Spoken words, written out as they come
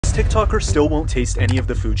this TikToker still won't taste any of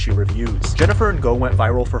the food she reviews. Jennifer and Go went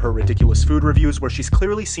viral for her ridiculous food reviews where she's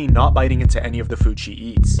clearly seen not biting into any of the food she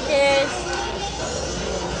eats.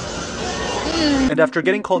 And after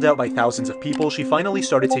getting called out by thousands of people, she finally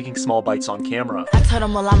started taking small bites on camera. I told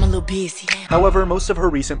them, well, I'm a little busy. However, most of her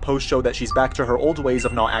recent posts show that she's back to her old ways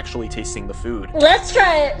of not actually tasting the food. Let's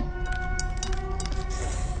try it.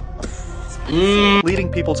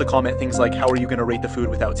 Leading people to comment things like, how are you gonna rate the food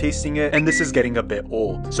without tasting it? And this is getting a bit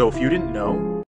old. So if you didn't know,